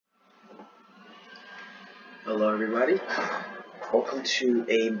Hello everybody, welcome to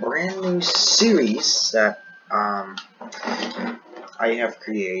a brand new series that I have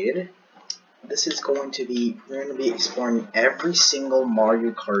created. This is we're going to be exploring every single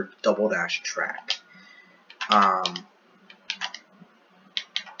Mario Kart Double Dash track.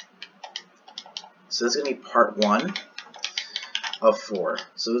 So this is going to be part 1 of 4.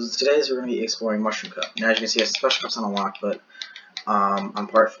 So today we're going to be exploring Mushroom Cup. Now as you can see, special cups unlocked, but on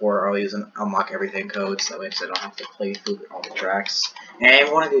part 4, I'll use an unlock everything code, so that way I don't have to play through all the tracks. And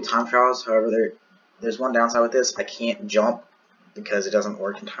I want to do time trials. However, there's one downside with this: I can't jump because it doesn't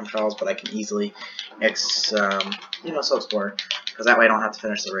work in time trials. But I can easily, explore, because that way I don't have to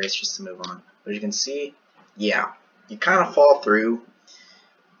finish the race just to move on. But as you can see, yeah, you kind of fall through.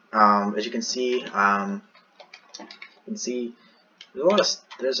 As you can see,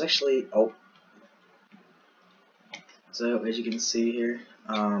 there's actually So as you can see here,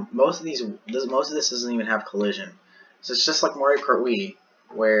 most of this doesn't even have collision. So it's just like Mario Kart Wii,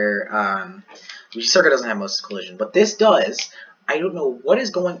 where Wii Circuit doesn't have most collision, but this does. I don't know what is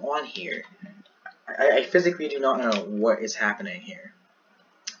going on here. I physically do not know what is happening here.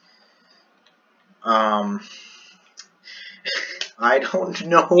 I don't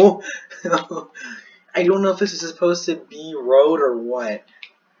know. I don't know if this is supposed to be road or what.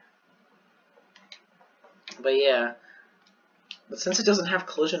 But yeah. But since it doesn't have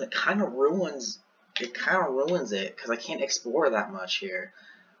collision, it kind of ruins it, because I can't explore that much here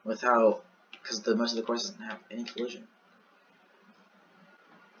because most of the course doesn't have any collision.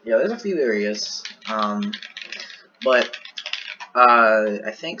 Yeah, there's a few areas, but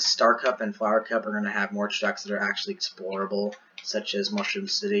I think Star Cup and Flower Cup are going to have more tracks that are actually explorable, such as Mushroom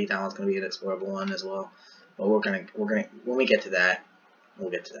City. That one's going to be an explorable one as well. But when we get to that, we'll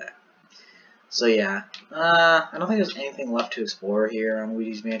get to that. So yeah, I don't think there's anything left to explore here on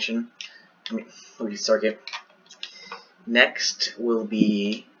Luigi's Luigi's Circuit. Next will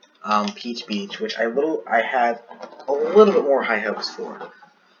be Peach Beach, which I had a little bit more high hopes for.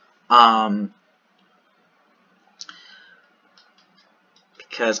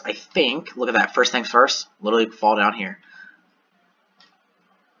 Because I think, look at that, first things first, literally fall down here.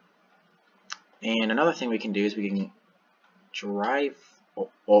 And another thing we can do is we can drive.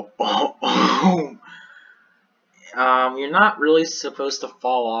 You're not really supposed to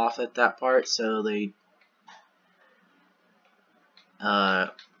fall off at that part, so they.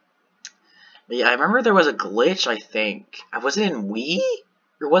 But yeah, I remember there was a glitch. I think was it in Wii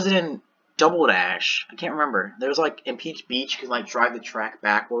or was it in Double Dash? I can't remember. There was like in Peach Beach, you can like drive the track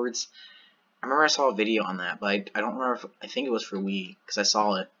backwards. I remember I saw a video on that, but I don't remember. I think it was for Wii because I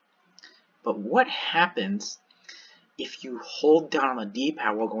saw it. But what happens if you hold down on the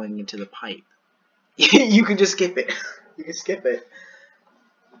D-pad while going into the pipe? You can just skip it. You can skip it.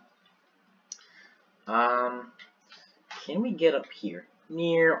 Can we get up here?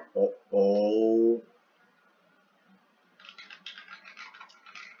 Near. Oh.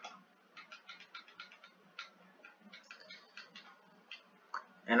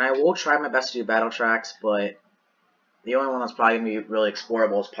 And I will try my best to do battle tracks, but the only one that's probably going to be really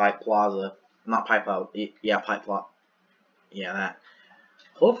explorable is Pipe Plaza. Not Pipe Plaza. Yeah, Pipe Plaza. Yeah, that.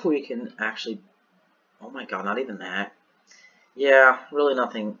 Hopefully we can actually. Oh my god, not even that. Yeah, really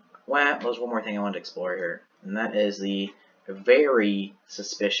nothing. Well, there's one more thing I wanted to explore here, and that is the very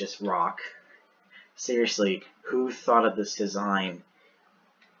suspicious rock. Seriously, who thought of this design?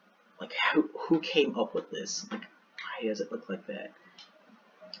 Like, who came up with this? Like, why does it look like that?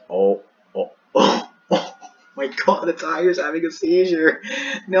 Oh my god, the tiger's having a seizure.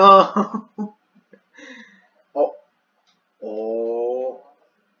 No.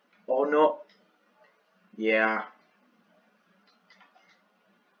 Oh no. Yeah.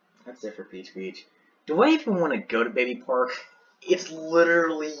 That's it for Peach Beach. Do I even want to go to Baby Park? It's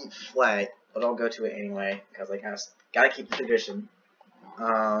literally flat, but I'll go to it anyway, because I gotta keep the tradition.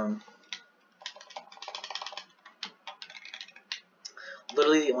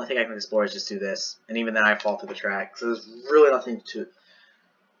 Literally the only thing I can explore is just do this, and even then I fall through the track, so there's really nothing to...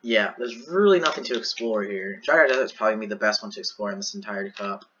 Yeah, there's really nothing to explore here. Gyro Desert's probably going to be the best one to explore in this entire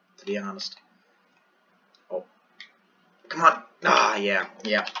cup, to be honest. Oh. Come on! Ah, yeah.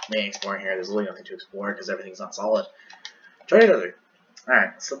 We ain't exploring here. There's really nothing to explore, because everything's not solid. Gyro Desert.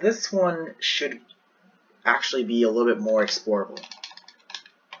 Alright, so this one should actually be a little bit more explorable.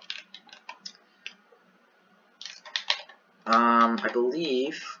 I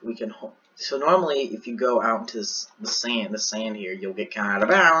believe we can... So normally, if you go out into the sand here, you'll get kind of out of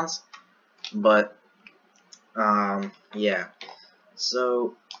bounds. But, yeah.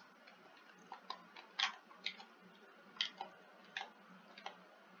 So,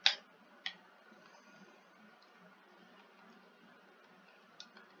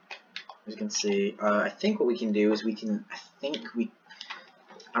 you can see, I think what we can do is I'm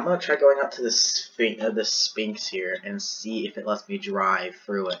gonna try going up to the Sphinx here and see if it lets me drive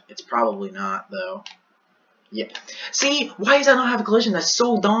through it. It's probably not, though. Yeah. See, why does that not have a collision? That's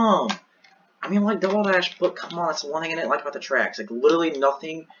so dumb. I mean, like Double Dash, but come on, that's the one thing I didn't like about the tracks. Like, literally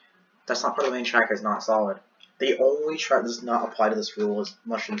nothing that's not part of the main track is not solid. The only track that does not apply to this rule is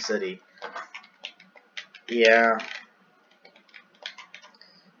Mushroom City. Yeah.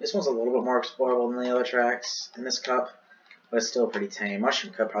 This one's a little bit more explorable than the other tracks in this cup, but it's still pretty tame.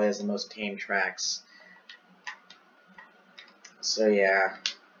 Mushroom Cup probably has the most tame tracks. So yeah.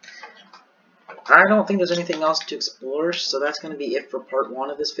 I don't think there's anything else to explore, so that's going to be it for part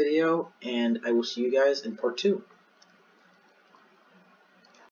 1 of this video, and I will see you guys in part 2.